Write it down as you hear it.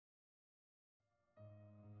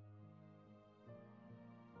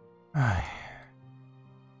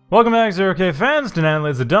Welcome back, ZeroK fans, to Nine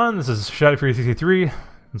Lids of Done. This is Shadow363.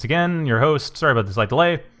 Once again, your host. Sorry about the slight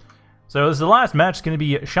delay. So this is the last match. It's going to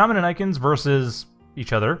be Shaman and ikinz versus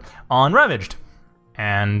each other on Ravaged.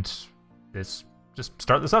 And just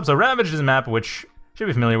start this up. So Ravaged is a map which you should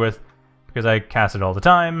be familiar with because I cast it all the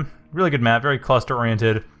time. Really good map, very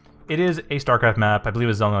cluster-oriented. It is a StarCraft map. I believe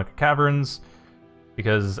it's on like Caverns,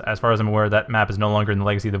 because as far as I'm aware, that map is no longer in the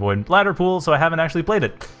Legacy of the Void ladder pool, so I haven't actually played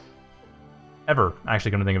it. Ever,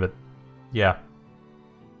 actually, come to think of it. Yeah.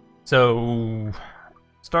 So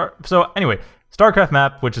anyway, StarCraft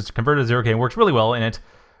map, which is converted to 0K and works really well in it.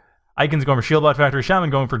 ikinz going for Shieldbot Factory,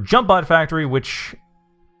 Shaman going for Jumpbot Factory, which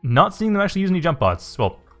not seeing them actually use any jump bots.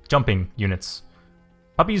 Well, jumping units.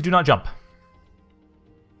 Puppies do not jump.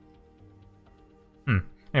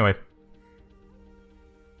 Anyway.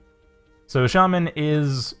 So Shaman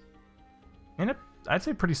is in a, I'd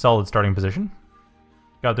say, pretty solid starting position.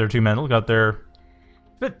 Got their 2 mental, got their...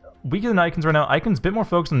 bit weaker than ikinz right now. ikinz a bit more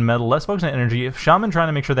focused on metal, less focused on energy. If Shaman trying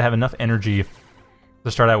to make sure they have enough energy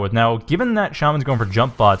to start out with. Now, given that Shaman's going for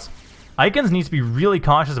jump bots, ikinz needs to be really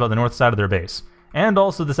cautious about the north side of their base. And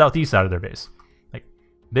also the southeast side of their base. Like,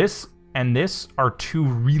 this and this are 2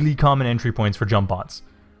 really common entry points for jump bots.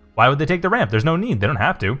 Why would they take the ramp? There's no need. They don't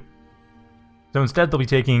have to. So instead, they'll be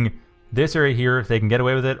taking this area here if they can get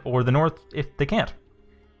away with it, or the north if they can't.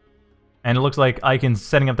 And it looks like ikinz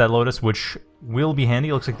setting up that Lotus, which will be handy.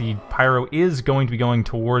 It looks like the Pyro is going to be going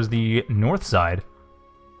towards the north side.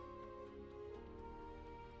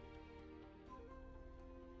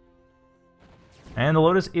 And the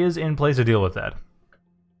Lotus is in place to deal with that.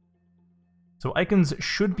 So ikinz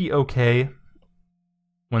should be okay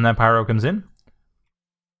when that Pyro comes in.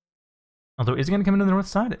 Although, is it going to come in on the north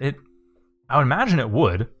side? I would imagine it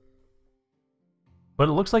would. But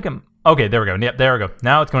it looks like I'm... Okay, there we go. Yep, there we go.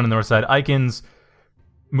 Now it's going to the north side. ikinz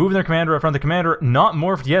moving their commander up front. The commander not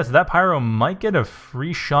morphed yet, so that Pyro might get a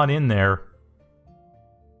free shot in there.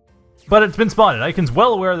 But it's been spotted. ikinz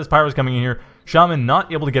well aware this Pyro's coming in here. Shaman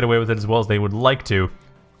not able to get away with it as well as they would like to.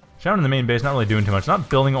 Shaman in the main base not really doing too much. Not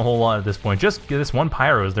building a whole lot at this point. Just this one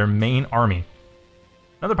Pyro is their main army.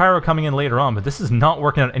 Another Pyro coming in later on, but this is not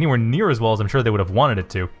working out anywhere near as well as I'm sure they would have wanted it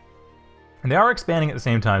to. And they are expanding at the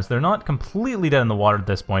same time, so they're not completely dead in the water at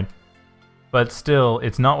this point. But still,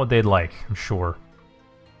 it's not what they'd like, I'm sure.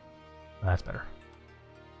 That's better.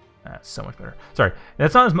 That's so much better. Sorry,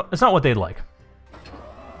 it's not what they'd like.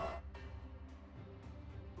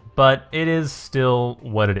 But it is still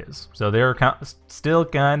what it is. So they're still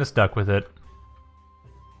kind of stuck with it.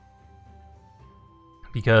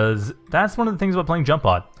 Because that's one of the things about playing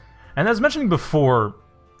Jumpbot. And as mentioning before,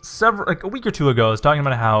 like a week or 2 ago, I was talking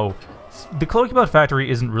about how the Cloaky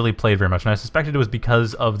Factory isn't really played very much, and I suspected it was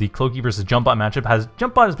because of the Cloaky versus Jumpbot matchup.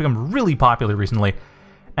 Jumpbot has become really popular recently,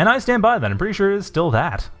 and I stand by that. I'm pretty sure it is still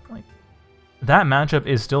that. Like, that matchup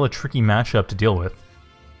is still a tricky matchup to deal with.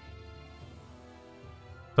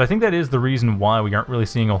 So I think that is the reason why we aren't really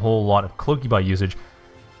seeing a whole lot of Cloakybot usage,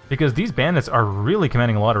 because these bandits are really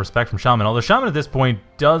commanding a lot of respect from Shaman. Although Shaman at this point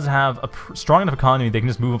does have a strong enough economy, they can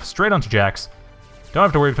just move straight onto Jax. Don't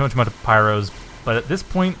have to worry too much about Pyros, but at this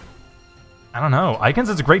point, I don't know. ikinz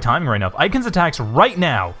is a great timing right now. If ikinz attacks right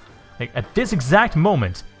now, like at this exact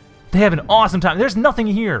moment, they have an awesome time. There's nothing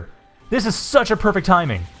here. This is such a perfect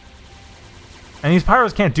timing. And these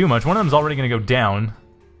Pyros can't do much. One of them's already going to go down.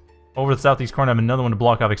 Over the southeast corner, I have another one to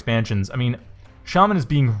block off expansions. I mean, Shaman is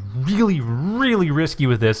being really, really risky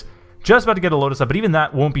with this. Just about to get a Lotus up, but even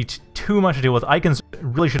that won't be too much to deal with. ikinz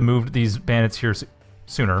really should have moved these bandits here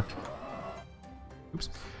sooner. Oops.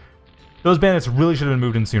 Those bandits really should have been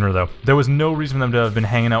moved in sooner, though. There was no reason for them to have been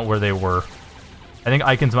hanging out where they were. I think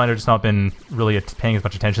ikinz might have just not been really paying as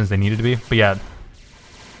much attention as they needed to be. But yeah,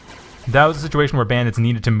 that was a situation where bandits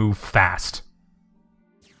needed to move fast.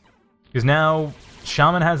 Because now,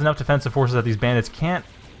 Shaman has enough defensive forces that these bandits can't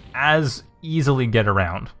as easily get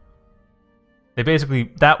around. They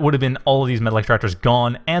basically, that would have been all of these metal extractors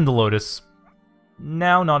gone, and the Lotus.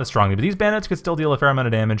 Now, not as strongly, but these bandits could still deal a fair amount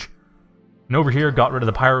of damage. And over here, got rid of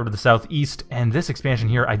the Pyro to the southeast, and this expansion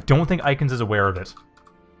here, I don't think ikinz is aware of it.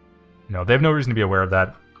 No, they have no reason to be aware of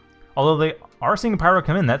that. Although they are seeing a Pyro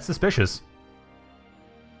come in, that's suspicious.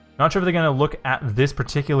 Not sure if they're going to look at this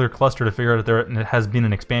particular cluster to figure out if there has been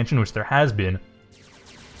an expansion, which there has been.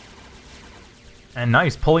 And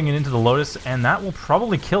nice, pulling it into the Lotus, and that will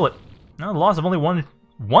probably kill it. Now, the loss of only one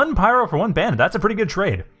Pyro for one bandit, that's a pretty good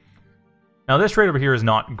trade. Now, this trade over here is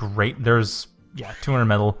not great. There's, yeah, 200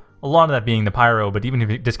 metal. A lot of that being the Pyro, but even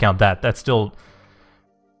if you discount that, that's still...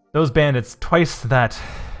 Those bandits, twice that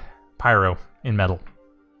Pyro in metal.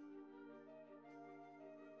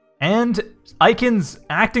 And ikinz,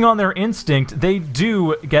 acting on their instinct, they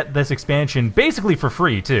do get this expansion basically for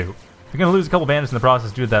free, too. They're going to lose a couple bandits in the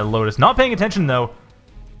process due to that Lotus. Not paying attention, though.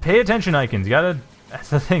 Pay attention, ikinz. You gotta... That's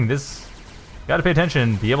the thing. You gotta pay attention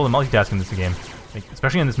and be able to multitask in this game. Like,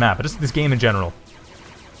 especially in this map, but just this game in general.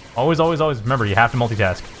 Always, always, always remember, you have to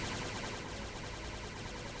multitask.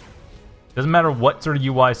 Doesn't matter what sort of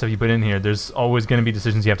UI stuff you put in here, there's always going to be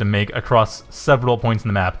decisions you have to make across several points in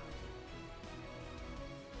the map.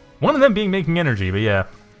 One of them being making energy, but yeah.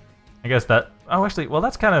 I guess that... Oh, actually, well,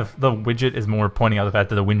 that's kind of... The widget is more pointing out the fact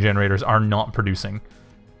that the wind generators are not producing.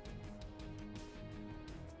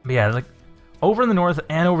 But yeah, like, over in the north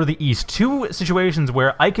and over the east, two situations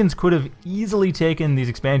where ikinz could have easily taken these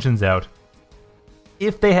expansions out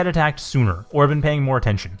if they had attacked sooner, or been paying more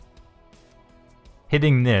attention.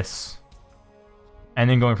 Hitting this... and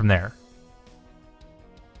then going from there.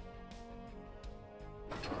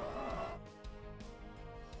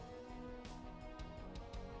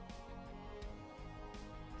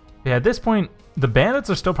 Yeah, at this point, the bandits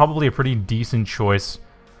are still probably a pretty decent choice.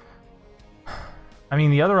 I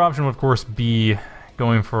mean, the other option would, of course, be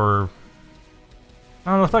going for...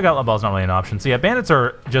 I don't know, Thug Outlaw Ball's not really an option. So yeah, bandits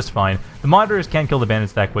are just fine. The moderators can't kill the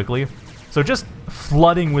bandits that quickly. So just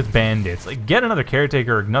flooding with bandits. Like, get another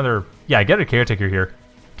caretaker, yeah, get a caretaker here.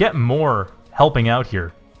 Get more helping out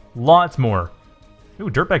here. Lots more. Ooh,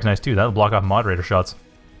 Dirtbag's nice too. That'll block off moderator shots.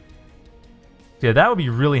 Yeah, that would be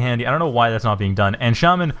really handy. I don't know why that's not being done. And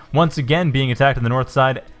Shaman, once again, being attacked on the north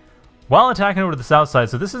side while attacking over to the south side.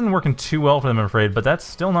 So this isn't working too well for them, I'm afraid, but that's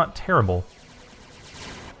still not terrible.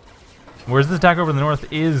 Whereas this attack over the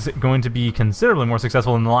north is going to be considerably more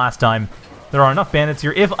successful than the last time. There are enough bandits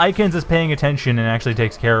here. If ikinz is paying attention and actually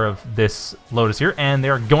takes care of this Lotus here, and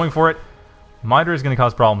they're going for it, Mitre is going to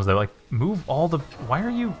cause problems, though. Like, move all the... Why are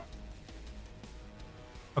you...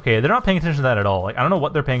 Okay, they're not paying attention to that at all. Like, I don't know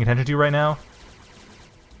what they're paying attention to right now.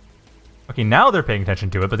 Okay, now they're paying attention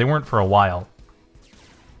to it, but they weren't for a while.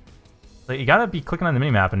 Like, you gotta be clicking on the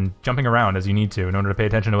minimap and jumping around as you need to in order to pay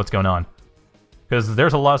attention to what's going on. Because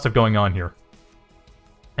there's a lot of stuff going on here.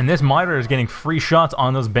 And this Mitre is getting free shots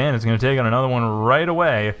on those bandits. It's going to take on another one right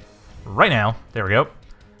away. Right now. There we go.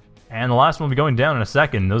 And the last one will be going down in a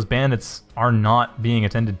second. Those bandits are not being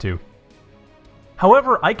attended to.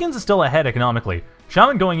 However, ikinz is still ahead economically.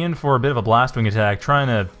 Shaman going in for a bit of a Blastwing attack, trying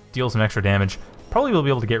to deal some extra damage. Probably will be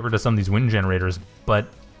able to get rid of some of these wind generators, but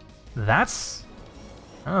that's...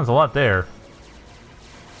 Oh, there's a lot there.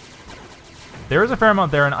 There is a fair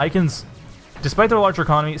amount there, and ikinz, despite their larger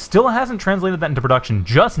economy, still hasn't translated that into production.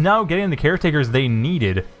 Just now getting the caretakers they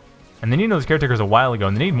needed. And they needed those caretakers a while ago,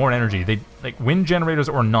 and they need more energy. They, like, wind generators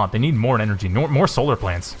or not, they need more energy, more solar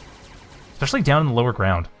plants. Especially down in the lower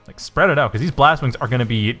ground. Like, spread it out, because these Blastwings are going to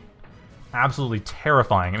be absolutely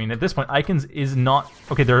terrifying. I mean, at this point, ikinz is not...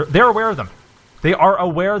 Okay, they're aware of them. They are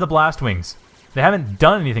aware of the Blastwings. They haven't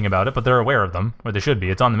done anything about it, but they're aware of them. Or they should be.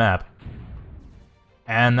 It's on the map.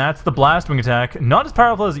 And that's the Blastwing attack. Not as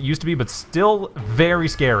powerful as it used to be, but still very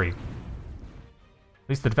scary. At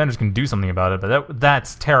least the defenders can do something about it, but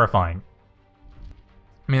that's terrifying.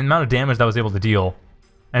 I mean, the amount of damage that was able to deal.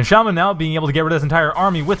 And Shaman now being able to get rid of this entire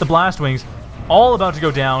army with the Blastwings, all about to go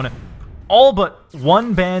down. All but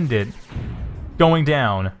one bandit going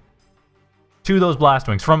down to those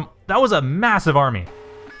Blastwings. That was a massive army.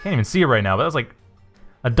 Can't even see it right now, but that was like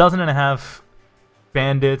 12.5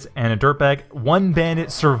 bandits and a dirtbag. One bandit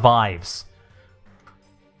survives.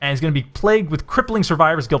 And is going to be plagued with crippling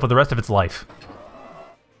survivor's guilt for the rest of its life.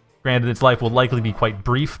 Granted, its life will likely be quite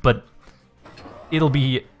brief, but it'll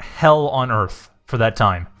be hell on earth for that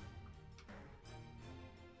time.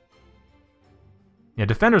 Yeah,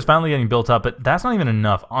 defenders finally getting built up, but that's not even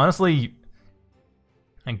enough. Honestly,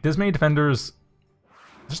 like, this many defenders,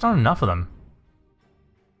 just not enough of them.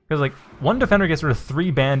 Because, like, one defender gets rid of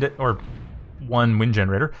 3 bandit, or 1 wind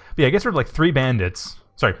generator. But yeah, it gets rid of, like, 3 bandits.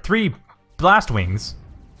 Sorry, 3 Blastwings.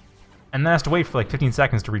 And then has to wait for, like, 15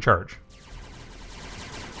 seconds to recharge.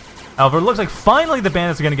 However, it looks like finally the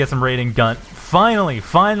bandits are going to get some raiding gun. Finally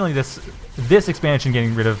this expansion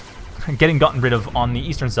getting gotten rid of on the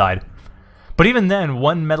eastern side. But even then,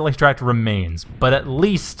 1 metal extractor remains. But at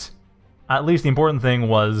least the important thing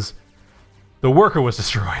was the worker was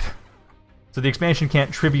destroyed. So the expansion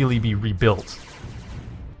can't trivially be rebuilt.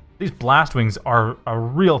 These Blastwings are a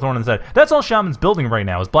real thorn in the side. That's all Shaman's building right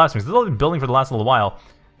now, is Blastwings. They've all been building for the last little while.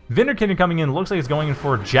 Vinderkitten coming in, looks like it's going in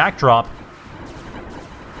for a Jack drop.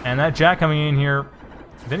 And that Jack coming in here,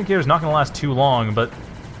 Vindicator's not going to last too long, but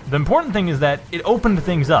the important thing is that it opened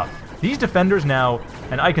things up. These defenders now,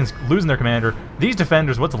 and ikinz losing their commander, these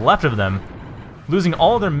defenders, what's left of them, losing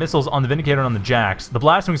all of their missiles on the Vindicator and on the Jax. The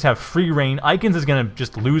Blastwings have free reign. ikinz is going to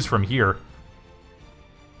just lose from here.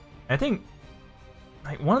 I think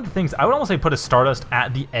like, one of the things, I would almost say put a Stardust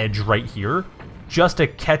at the edge right here, just to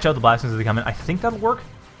catch out the Blastwings as they come in. I think that'll work.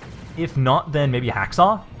 If not, then maybe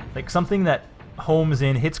Hacksaw. Like something that homes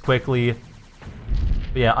in, hits quickly.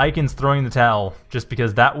 But yeah, ikinz throwing the towel, just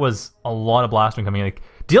because that was a lot of Blastwing coming in. Like,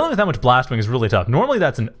 dealing with that much Blastwing is really tough. Normally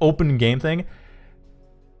that's an open game thing.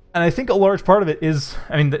 And I think a large part of it is,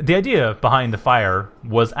 I mean, the idea behind the fire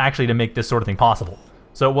was actually to make this sort of thing possible.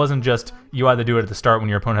 So it wasn't just you either do it at the start when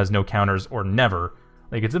your opponent has no counters or never.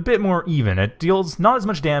 Like, it's a bit more even. It deals not as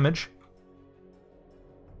much damage,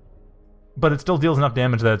 but it still deals enough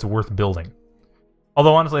damage that it's worth building.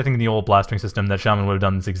 Although, honestly, I think in the old Blastwing system that Shaman would have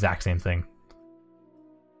done this exact same thing.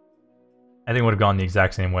 I think it would have gone the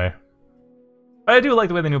exact same way. But I do like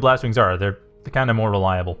the way the new Blastwings are. They're kind of more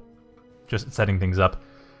reliable. Just setting things up.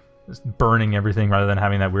 Just burning everything rather than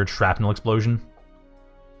having that weird shrapnel explosion.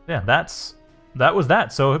 Yeah, that was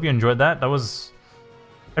that. So I hope you enjoyed that. That was...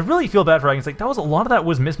 I really feel bad for ikinz. Like, that was a lot of that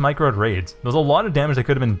was mismicroed raids. There was a lot of damage that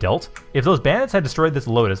could have been dealt. If those bandits had destroyed this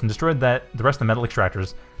Lotus and destroyed the rest of the metal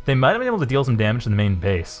extractors, they might have been able to deal some damage to the main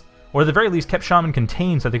base. Or at the very least kept Shaman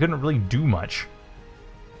contained so they couldn't really do much.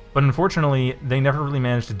 But unfortunately, they never really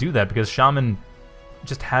managed to do that because Shaman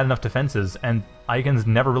just had enough defenses and ikinz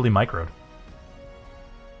never really microed.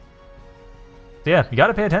 So yeah, you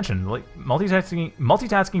gotta pay attention. Like,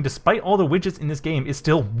 multitasking despite all the widgets in this game is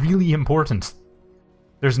still really important.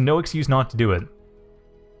 There's no excuse not to do it.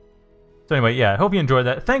 So anyway, yeah, I hope you enjoyed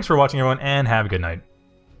that. Thanks for watching, everyone, and have a good night.